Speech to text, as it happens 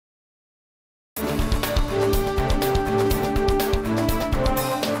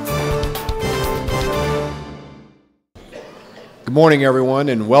Good morning, everyone,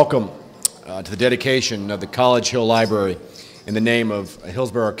 and welcome to the dedication of the College Hill Library in the name of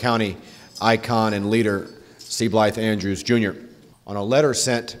Hillsborough County icon and leader C. Blythe Andrews, Jr. On a letter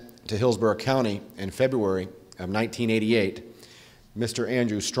sent to Hillsborough County in February of 1988, Mr.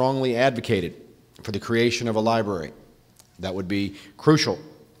 Andrews strongly advocated for the creation of a library that would be crucial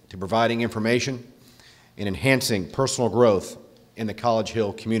to providing information and enhancing personal growth in the College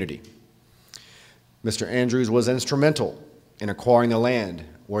Hill community. Mr. Andrews was instrumental in acquiring the land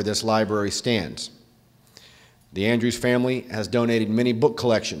where this library stands. The Andrews family has donated many book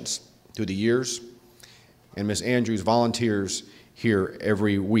collections through the years, and Ms. Andrews volunteers here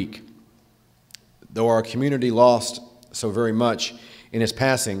every week. Though our community lost so very much in his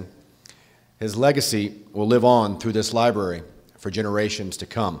passing, his legacy will live on through this library for generations to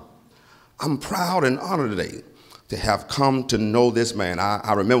come. I'm proud and honored today to have come to know this man.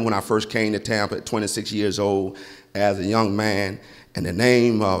 I remember when I first came to Tampa at 26 years old as a young man, and the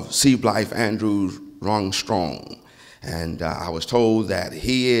name of C. Blythe Andrews rung strong. And I was told that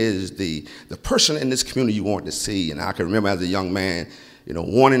he is the person in this community you want to see. And I can remember as a young man,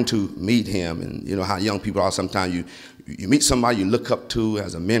 wanting to meet him, and how young people are sometimes. You meet somebody you look up to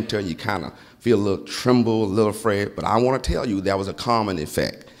as a mentor, and you kind of feel a little tremble, a little afraid. But I want to tell you that was a common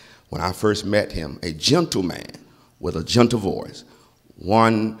effect when I first met him, a gentleman with a gentle voice,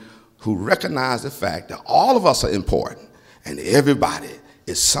 one who recognized the fact that all of us are important and everybody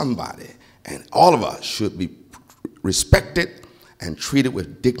is somebody, and all of us should be respected and treated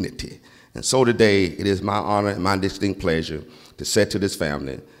with dignity. And so today, it is my honor and my distinct pleasure to say to this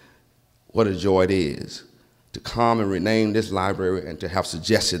family what a joy it is to come and rename this library and to have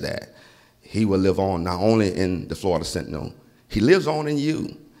suggested that he will live on not only in the Florida Sentinel, he lives on in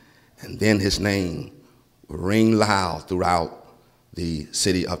you, and then his name will ring loud throughout the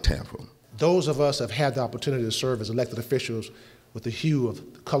city of Tampa. Those of us have had the opportunity to serve as elected officials with the hue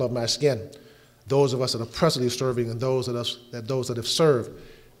of the color of my skin, those of us that are presently serving and those that have served,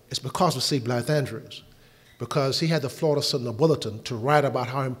 it's because of C. Blythe Andrews, because he had the Florida Sentinel Bulletin to write about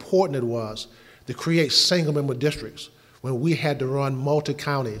how important it was to create single-member districts when we had to run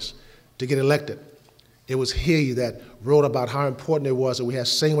multi-counties to get elected. It was he that wrote about how important it was that we had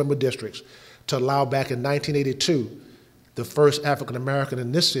single-member districts to allow back in 1982 the first African-American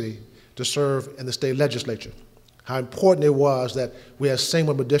in this city to serve in the state legislature. How important it was that we had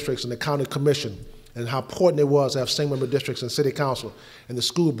single-member districts in the county commission, and how important it was to have single-member districts in city council and the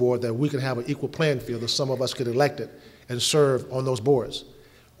school board, that we could have an equal playing field, that some of us get elected and serve on those boards.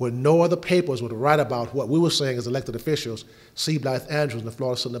 When no other papers would write about what we were saying as elected officials, C. Blythe Andrews and the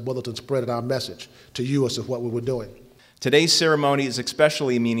Florida Sentinel Bulletin spread our message to you as to what we were doing. Today's ceremony is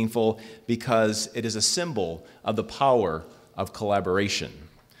especially meaningful because it is a symbol of the power of collaboration.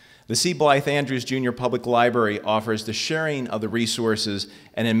 The C. Blythe Andrews Jr. Public Library offers the sharing of the resources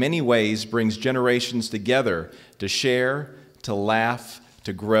and in many ways brings generations together to share, to laugh,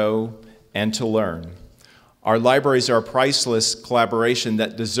 to grow, and to learn. Our libraries are a priceless collaboration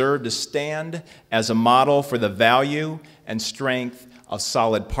that deserve to stand as a model for the value and strength of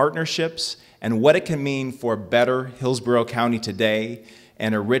solid partnerships and what it can mean for a better Hillsborough County today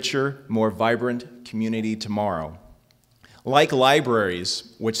and a richer, more vibrant community tomorrow. Like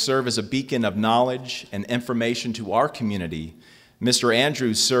libraries, which serve as a beacon of knowledge and information to our community, Mr.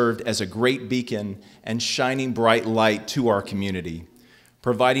 Andrews served as a great beacon and shining bright light to our community,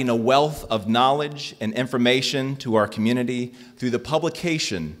 providing a wealth of knowledge and information to our community through the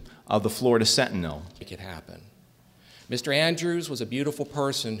publication of the Florida Sentinel. Make it happen. Mr. Andrews was a beautiful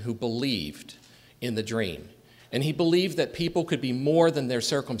person who believed in the dream, and he believed that people could be more than their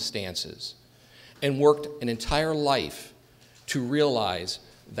circumstances, and worked an entire life to realize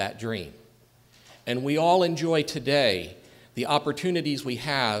that dream. And we all enjoy today the opportunities we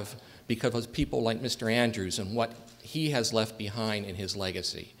have because of people like Mr. Andrews and what he has left behind in his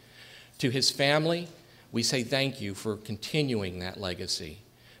legacy. To his family, we say thank you for continuing that legacy.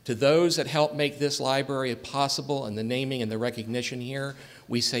 To those that helped make this library possible and the naming and the recognition here,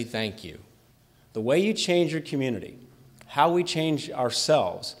 we say thank you. The way you change your community, how we change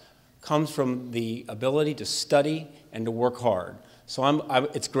ourselves, comes from the ability to study and to work hard. So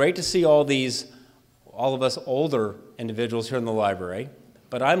it's great to see all of us older individuals here in the library,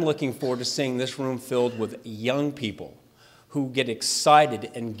 but I'm looking forward to seeing this room filled with young people who get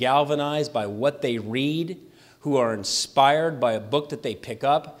excited and galvanized by what they read, who are inspired by a book that they pick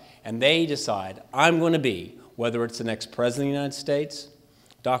up, and they decide, I'm going to be, whether it's the next president of the United States,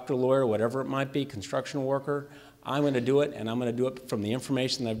 doctor, lawyer, whatever it might be, construction worker, I'm going to do it, and I'm going to do it from the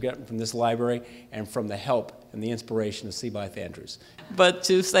information that I've gotten from this library and from the help and the inspiration of C. Blythe Andrews. But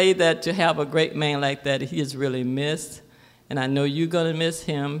to say that to have a great man like that, he is really missed, And I know you're going to miss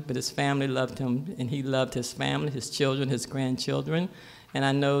him, but his family loved him, and he loved his family, his children, his grandchildren. And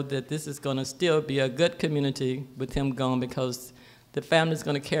I know that this is going to still be a good community with him gone, because the family is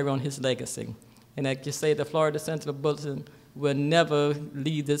going to carry on his legacy. And like you say, the Florida Sentinel Bulletin will never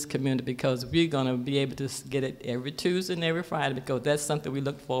leave this community, because we're going to be able to get it every Tuesday and every Friday, because that's something we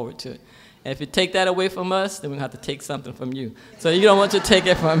look forward to. And if you take that away from us, then we're going to have to take something from you. So you don't want to take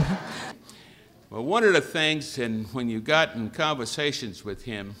it from Well, one of the things, and when you got in conversations with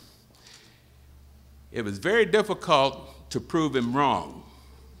him, it was very difficult to prove him wrong.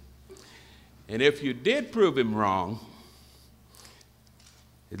 And if you did prove him wrong,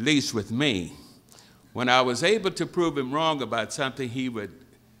 at least with me, when I was able to prove him wrong about something, he would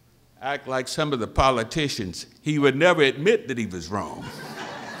act like some of the politicians. He would never admit that he was wrong.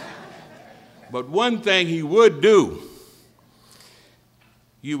 But one thing he would do,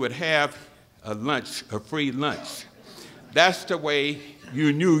 you would have a lunch, a free lunch. That's the way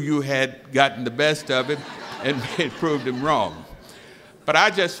you knew you had gotten the best of it and it proved him wrong. But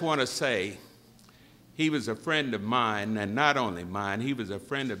I just want to say, he was a friend of mine, and not only mine, he was a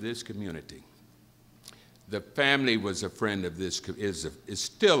friend of this community. The family was a friend of this, is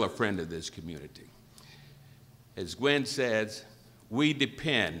still a friend of this community. As Gwen says, we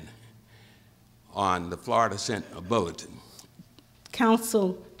depend on the Florida Sentinel Bulletin.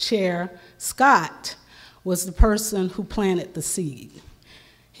 Council Chair Scott was the person who planted the seed.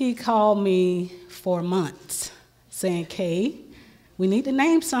 He called me for months saying, Kay, we need to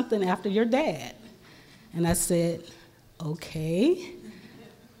name something after your dad. And I said, okay,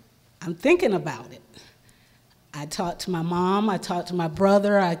 I'm thinking about it. I talked to my mom, I talked to my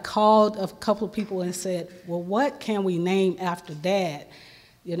brother, I called a couple of people and said, well, what can we name after Dad?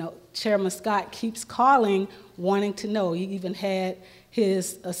 You know, Chairman Scott keeps calling, wanting to know. He even had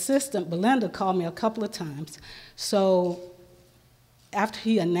his assistant, Belinda, call me a couple of times. So after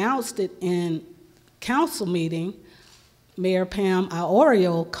he announced it in council meeting, Mayor Pam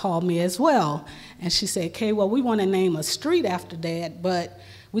Iorio called me as well. And she said, okay, well, we want to name a street after Dad, but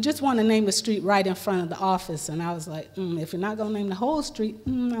we just want to name a street right in front of the office. And I was like, if you're not going to name the whole street, I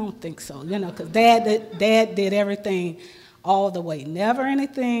don't think so, you know, because Dad did everything all the way, never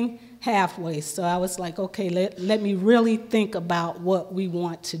anything halfway. So I was like, okay, let me really think about what we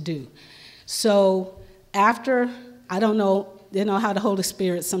want to do. So after, I don't know, you know how the Holy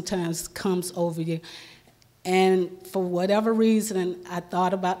Spirit sometimes comes over you. And for whatever reason, I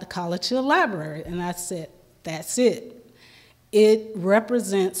thought about the College Hill Library, and I said, that's it. It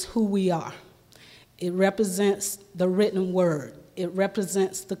represents who we are. It represents the written word. It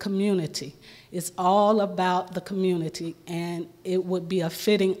represents the community. It's all about the community, and it would be a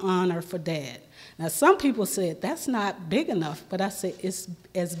fitting honor for Dad. Now, some people said, that's not big enough, but I said it's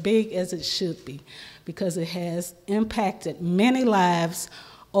as big as it should be, because it has impacted many lives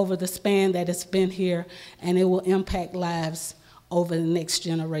over the span that it's been here, and it will impact lives over the next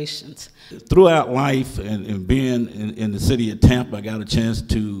generations. Throughout life and being in the city of Tampa, I got a chance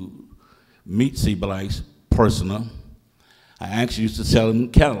to meet C. Blythe personally. I actually used to sell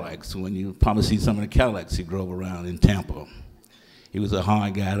him Cadillacs, when you probably see some of the Cadillacs he drove around in Tampa. He was a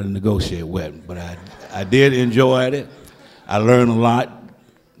hard guy to negotiate with, but I did enjoy it. I learned a lot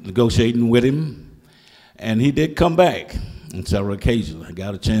negotiating with him, and he did come back on several occasions. I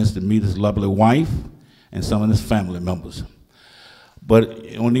got a chance to meet his lovely wife and some of his family members.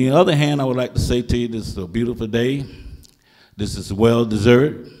 But on the other hand, I would like to say to you, this is a beautiful day. This is well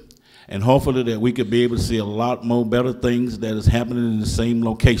deserved. And hopefully that we could be able to see a lot more better things that is happening in the same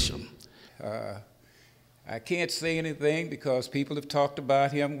location. I can't say anything because people have talked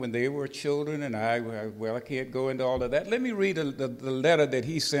about him when they were children, and I can't go into all of that. Let me read the letter that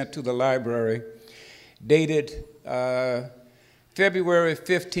he sent to the library, dated February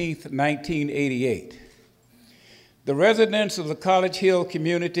 15th, 1988. The residents of the College Hill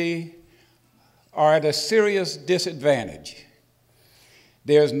community are at a serious disadvantage.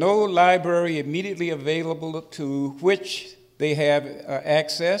 There's no library immediately available to which they have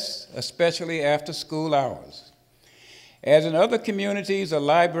access, especially after school hours. As in other communities, a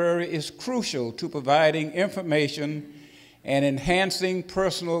library is crucial to providing information and enhancing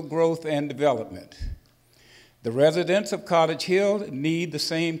personal growth and development. The residents of College Hill need the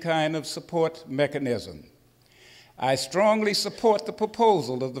same kind of support mechanism. I strongly support the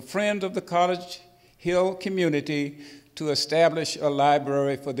proposal of the Friends of the College Hill community to establish a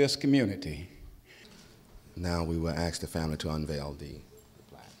library for this community. Now we will ask the family to unveil the